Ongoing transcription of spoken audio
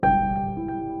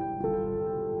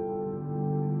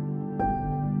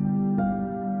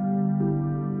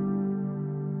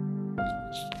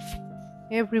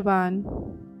Hey everyone,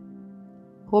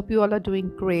 hope you all are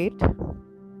doing great.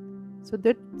 So,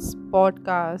 this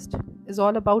podcast is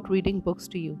all about reading books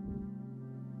to you.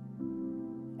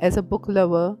 As a book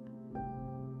lover,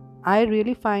 I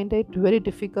really find it very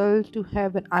difficult to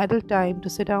have an idle time to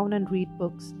sit down and read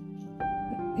books.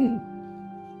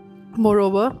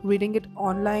 Moreover, reading it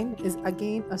online is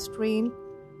again a strain,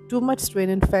 too much strain,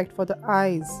 in fact, for the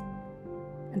eyes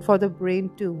and for the brain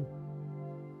too.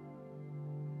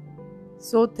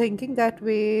 So, thinking that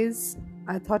ways,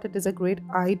 I thought it is a great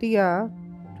idea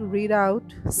to read out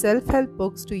self help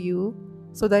books to you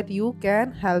so that you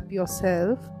can help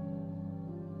yourself.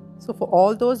 So, for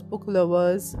all those book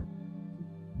lovers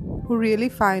who really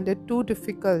find it too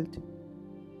difficult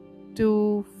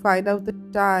to find out the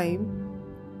time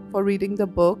for reading the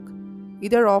book,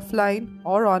 either offline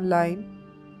or online,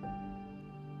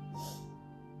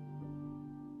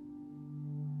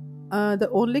 the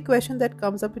only question that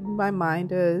comes up in my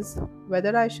mind is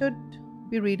whether I should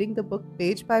be reading the book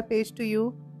page by page to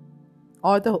you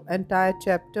or the entire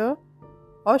chapter,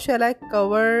 or shall I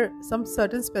cover some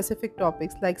certain specific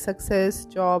topics like success,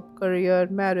 job, career,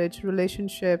 marriage,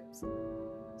 relationships.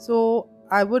 So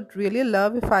I would really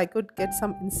love if I could get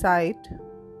some insight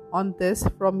on this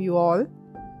from you all.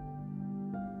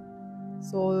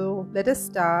 So let us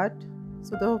start.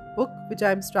 So the book which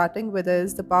I am starting with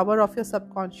is The Power of Your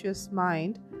Subconscious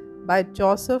Mind by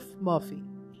Joseph Murphy.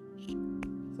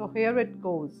 So here it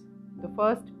goes. The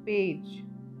first page.